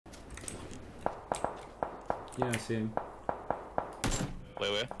Yeah, I see him.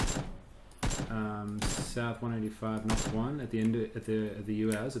 Where? South 185, knocked one at the end of, at the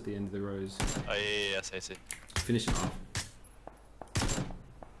UAs at the end of the rows. Oh yeah, I see. Finish him off.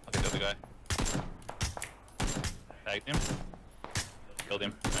 I think the other guy. Tagged him. Killed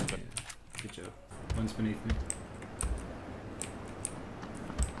him. Okay. Yeah, good job. One's beneath me.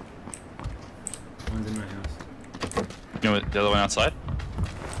 One's in my house. You know the other one outside?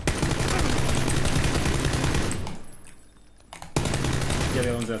 Yeah, the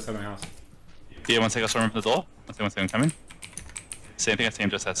other one's outside my house. Yeah, one second, I saw him from the door. One second, coming. Same thing, I see him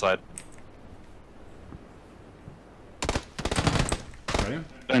just outside. Got him?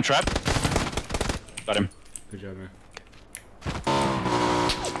 Got him trapped. Got him. Good job, man.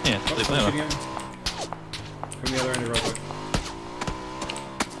 Yeah, Oh, leave someone's shooting him. at me. From the other end of the roadway.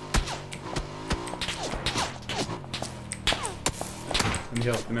 On the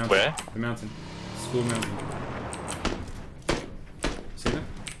hill, the mountain. Where? The mountain. School mountain. See that?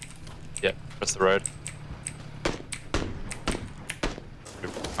 Yeah, across the road.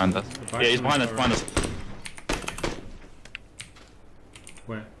 Behind us. Yeah, he's behind us.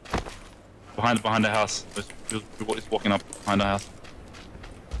 Where? Behind the house. He's walking up behind the house.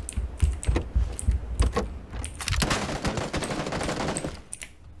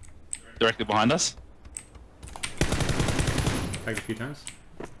 Directly behind us. Tagged a few times.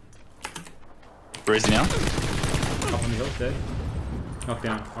 Where is he now? Up on the hill, dead. Knocked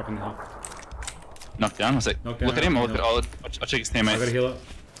down, up on the hill. Knocked down. Look Knocked down, at him. up on the hill. I'll check his I gotta teammates. heal up.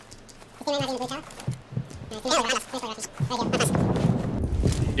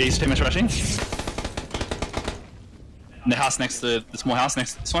 Yeah, his teammates rushing. In the house next to the small house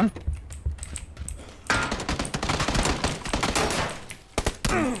next to this one.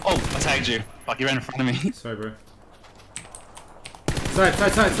 Oh, I tagged you. Fuck, you ran in front of me. Sorry, bro.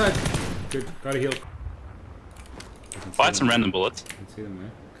 Side. Good, gotta heal. Fired some random bullets. I can see them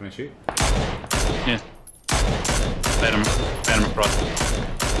there. Can I shoot? Yeah. Bait him across.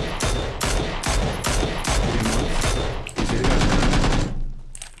 Shoot him once. You see the guy?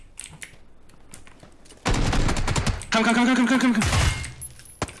 Come.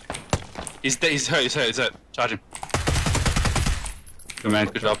 He's hurt. Charge him. Good man,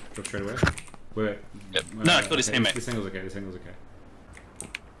 good job. Drop straight away. Wait. Yep. No, I killed his teammate. This angle's okay,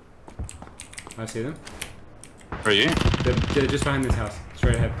 I see them. Where are you? They're just behind this house.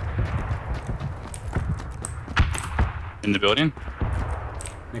 Straight ahead. In the building?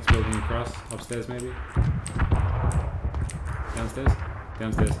 Next building across. Upstairs maybe. Downstairs.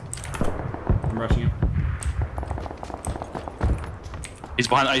 I'm rushing him. He's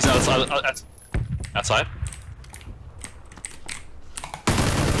behind. He's outside.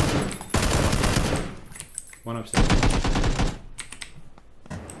 One upstairs.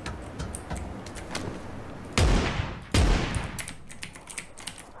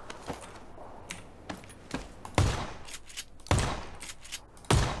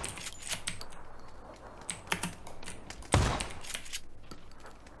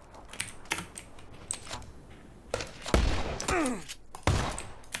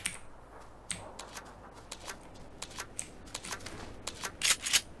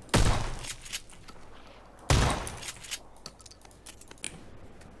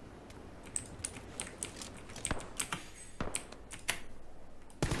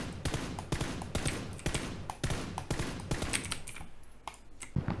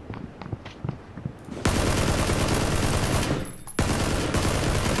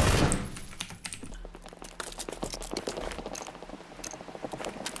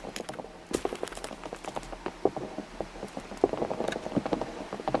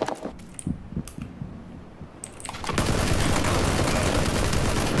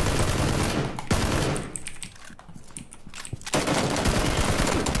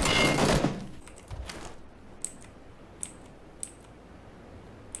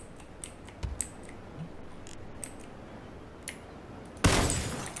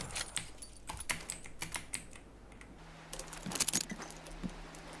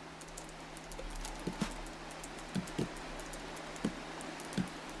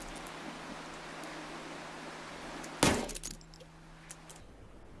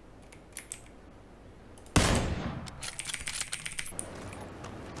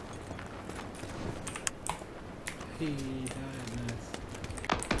 Hey.